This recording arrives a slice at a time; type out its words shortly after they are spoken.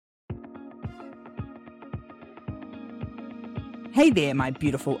Hey there, my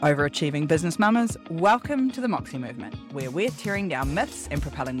beautiful overachieving business mamas. Welcome to the Moxie Movement, where we're tearing down myths and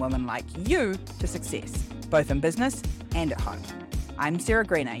propelling women like you to success, both in business and at home. I'm Sarah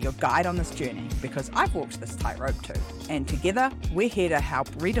Greener, your guide on this journey, because I've walked this tightrope too. And together, we're here to help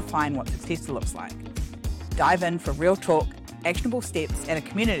redefine what success looks like. Dive in for real talk, actionable steps, and a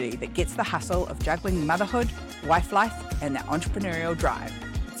community that gets the hustle of juggling motherhood, wife life, and that entrepreneurial drive.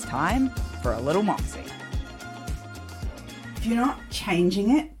 It's time for a little Moxie. If you're not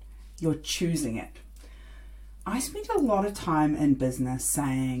changing it, you're choosing it. I spent a lot of time in business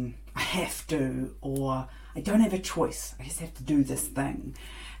saying, I have to, or I don't have a choice. I just have to do this thing.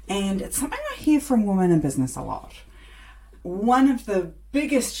 And it's something I hear from women in business a lot. One of the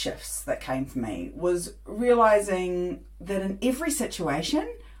biggest shifts that came for me was realizing that in every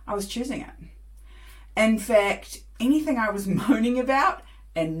situation, I was choosing it. In fact, anything I was moaning about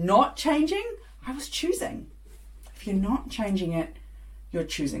and not changing, I was choosing. If you're not changing it, you're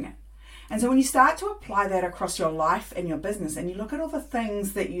choosing it. And so when you start to apply that across your life and your business, and you look at all the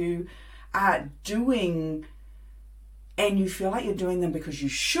things that you are doing and you feel like you're doing them because you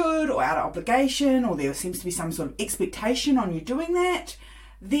should, or out of obligation, or there seems to be some sort of expectation on you doing that,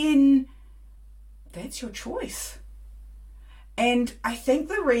 then that's your choice. And I think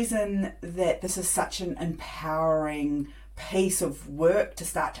the reason that this is such an empowering piece of work to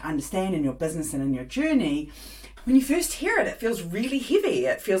start to understand in your business and in your journey, when you first hear it, it feels really heavy.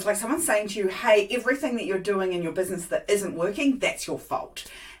 It feels like someone's saying to you, hey, everything that you're doing in your business that isn't working, that's your fault.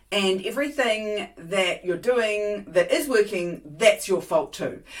 And everything that you're doing that is working, that's your fault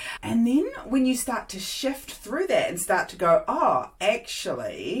too. And then when you start to shift through that and start to go, oh,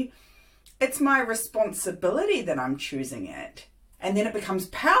 actually, it's my responsibility that I'm choosing it. And then it becomes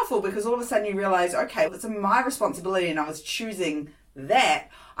powerful because all of a sudden you realize, okay, well, it's my responsibility and I was choosing that.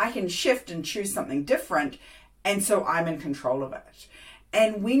 I can shift and choose something different. And so I'm in control of it.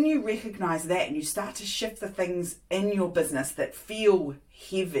 And when you recognize that and you start to shift the things in your business that feel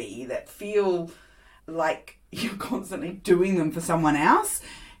heavy, that feel like you're constantly doing them for someone else,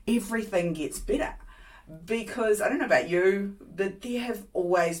 everything gets better. Because I don't know about you, but there have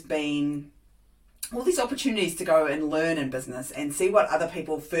always been all these opportunities to go and learn in business and see what other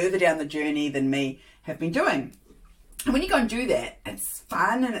people further down the journey than me have been doing. And when you go and do that, it's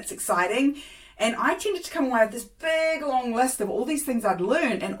fun and it's exciting. And I tended to come away with this big, long list of all these things I'd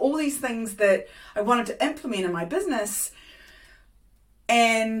learned and all these things that I wanted to implement in my business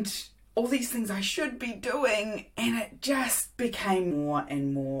and all these things I should be doing. And it just became more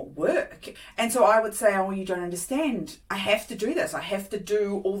and more work. And so I would say, oh, you don't understand. I have to do this. I have to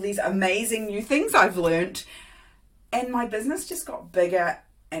do all these amazing new things I've learned. And my business just got bigger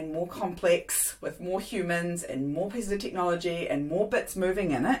and more complex with more humans and more pieces of technology and more bits moving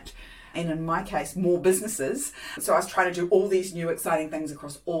in it. And in my case, more businesses. So I was trying to do all these new exciting things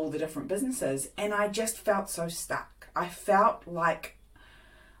across all the different businesses. And I just felt so stuck. I felt like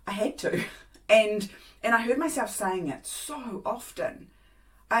I had to. And I heard myself saying it so often.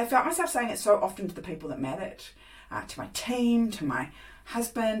 I felt myself saying it so often to the people that mattered. To my team, to my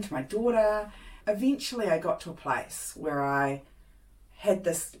husband, to my daughter. Eventually I got to a place where I had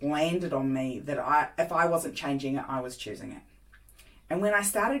this landed on me that if I wasn't changing it, I was choosing it. And when I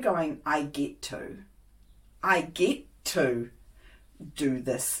started going, I get to do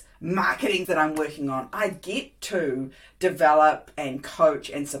this marketing that I'm working on. I get to develop and coach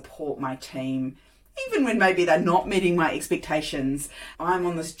and support my team, even when maybe they're not meeting my expectations. I'm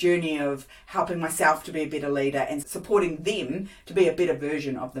on this journey of helping myself to be a better leader and supporting them to be a better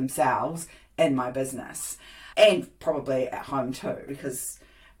version of themselves in my business. And probably at home too, because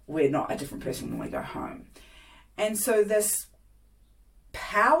we're not a different person when we go home. And so this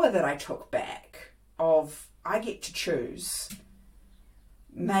power that I took back of I get to choose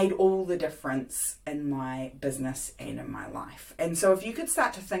made all the difference in my business and in my life. And so if you could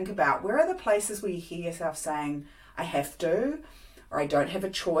start to think about where are the places where you hear yourself saying I have to or I don't have a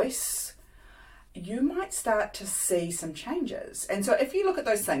choice, you might start to see some changes. And so if you look at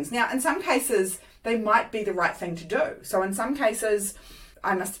those things, now in some cases they might be the right thing to do. So in some cases,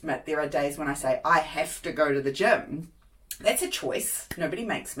 I must admit there are days when I say I have to go to the gym. That's a choice. Nobody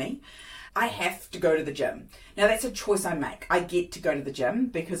makes me. I have to go to the gym. Now that's a choice I make. I get to go to the gym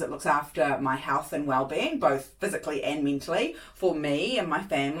because it looks after my health and well-being, both physically and mentally, for me and my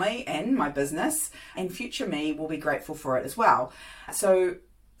family and my business. And future me will be grateful for it as well. So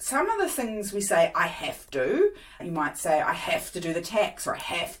some of the things we say, I have to, you might say, I have to do the tax or I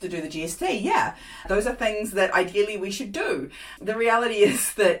have to do the GST. Yeah, those are things that ideally we should do. The reality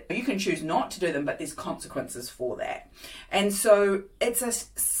is that you can choose not to do them, but there's consequences for that. And so it's a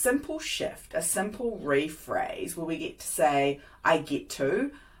simple shift, a simple rephrase where we get to say, I get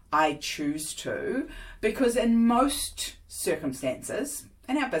to, I choose to, because in most circumstances,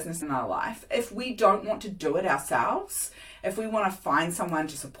 in our business and our life, if we don't want to do it ourselves, if we want to find someone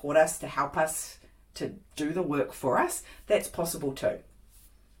to support us, to help us, to do the work for us, that's possible too.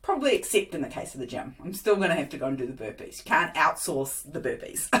 Probably except in the case of the gym. I'm still going to have to go and do the burpees. You can't outsource the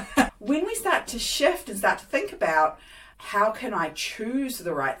burpees. When we start to shift and start to think about how can I choose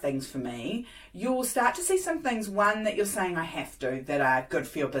the right things for me, you'll start to see some things, one, that you're saying I have to, that are good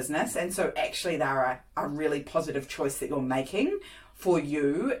for your business. And so actually they're a really positive choice that you're making for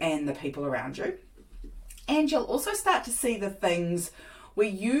you and the people around you. And you'll also start to see the things where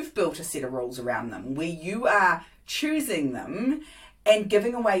you've built a set of rules around them, where you are choosing them and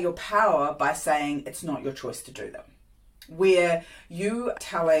giving away your power by saying it's not your choice to do them. Where you are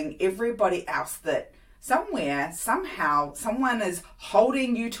telling everybody else that somewhere, somehow, someone is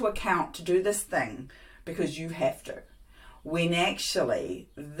holding you to account to do this thing because you have to. When actually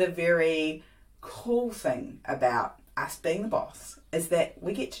the very cool thing about us being the boss is that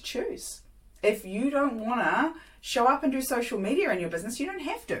we get to choose. If you don't want to show up and do social media in your business, you don't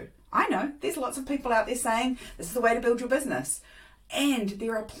have to. I know there's lots of people out there saying this is the way to build your business. And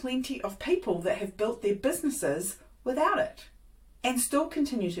there are plenty of people that have built their businesses without it and still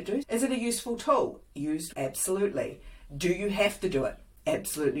continue to do. Is it a useful tool? Used, absolutely. Do you have to do it?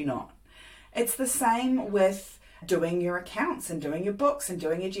 Absolutely not. It's the same with doing your accounts and doing your books and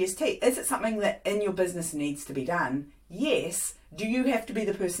doing your GST. Is it something that in your business needs to be done? Yes. Do you have to be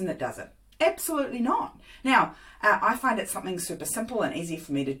the person that does it? Absolutely not. Now, I find it something super simple and easy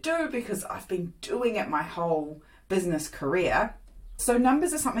for me to do because I've been doing it my whole business career. So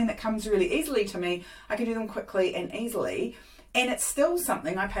numbers are something that comes really easily to me. I can do them quickly and easily. And it's still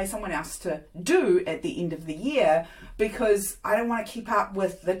something I pay someone else to do at the end of the year because I don't want to keep up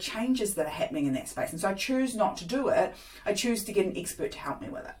with the changes that are happening in that space. And so I choose not to do it. I choose to get an expert to help me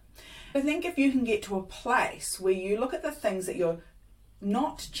with it. I think if you can get to a place where you look at the things that you're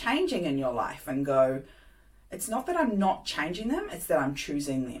not changing in your life and go, it's not that I'm not changing them, it's that I'm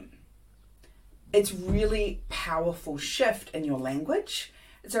choosing them. It's really powerful shift in your language.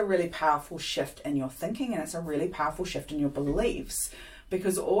 It's a really powerful shift in your thinking, and it's a really powerful shift in your beliefs,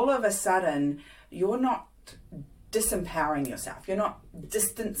 because all of a sudden you're not disempowering yourself. You're not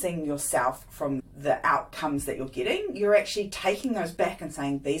distancing yourself from the outcomes that you're getting. You're actually taking those back and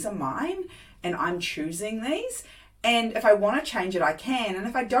saying, these are mine and I'm choosing these. And if I want to change it, I can. And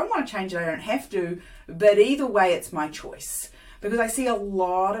if I don't want to change it, I don't have to. But either way, it's my choice. Because I see a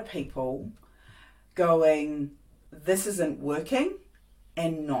lot of people going, this isn't working,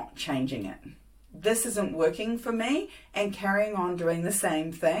 and not changing it. This isn't working for me, and carrying on doing the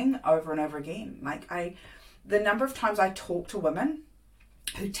same thing over and over again. The number of times I talk to women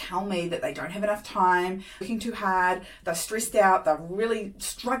who tell me that they don't have enough time, working too hard, they're stressed out, they're really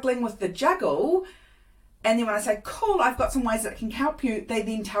struggling with the juggle. And then when I say, cool, I've got some ways that can help you, they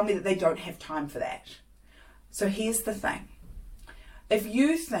then tell me that they don't have time for that. So here's the thing. If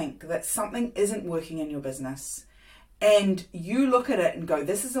you think that something isn't working in your business and you look at it and go,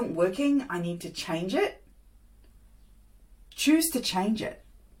 this isn't working, I need to change it, choose to change it.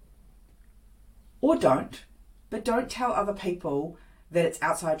 Or don't. But don't tell other people that it's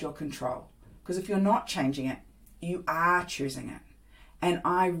outside your control. Because if you're not changing it, you are choosing it. And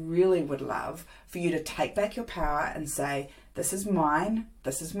I really would love for you to take back your power and say, this is mine,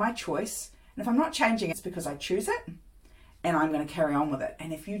 this is my choice. And if I'm not changing it, it's because I choose it and I'm going to carry on with it.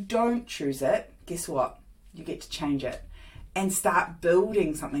 And if you don't choose it, guess what? You get to change it and start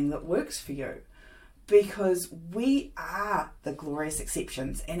building something that works for you. Because we are the glorious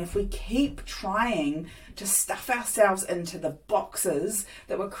exceptions. And if we keep trying to stuff ourselves into the boxes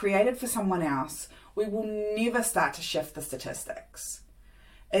that were created for someone else, we will never start to shift the statistics.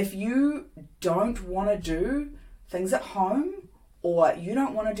 If you don't want to do things at home or you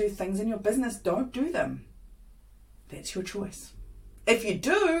don't want to do things in your business, don't do them. That's your choice. If you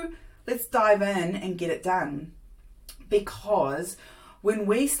do, let's dive in and get it done. Because when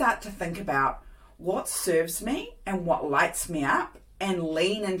we start to think about what serves me and what lights me up and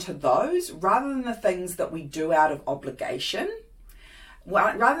lean into those rather than the things that we do out of obligation,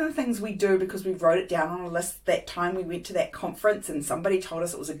 rather than things we do because we wrote it down on a list that time we went to that conference and somebody told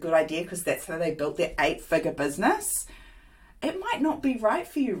us it was a good idea because that's how they built their 8-figure business, it might not be right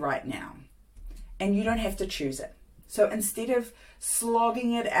for you right now. And you don't have to choose it. So instead of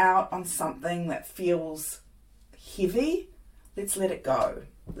slogging it out on something that feels heavy, let's let it go.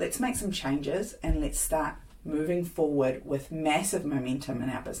 Let's make some changes and let's start moving forward with massive momentum in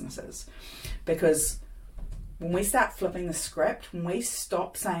our businesses. Because when we start flipping the script, when we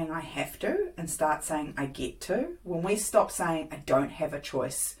stop saying I have to and start saying I get to, when we stop saying I don't have a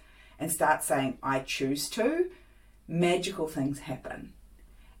choice and start saying I choose to, magical things happen.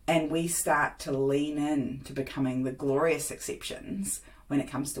 And we start to lean in to becoming the glorious exceptions when it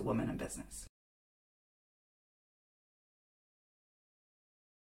comes to women in business.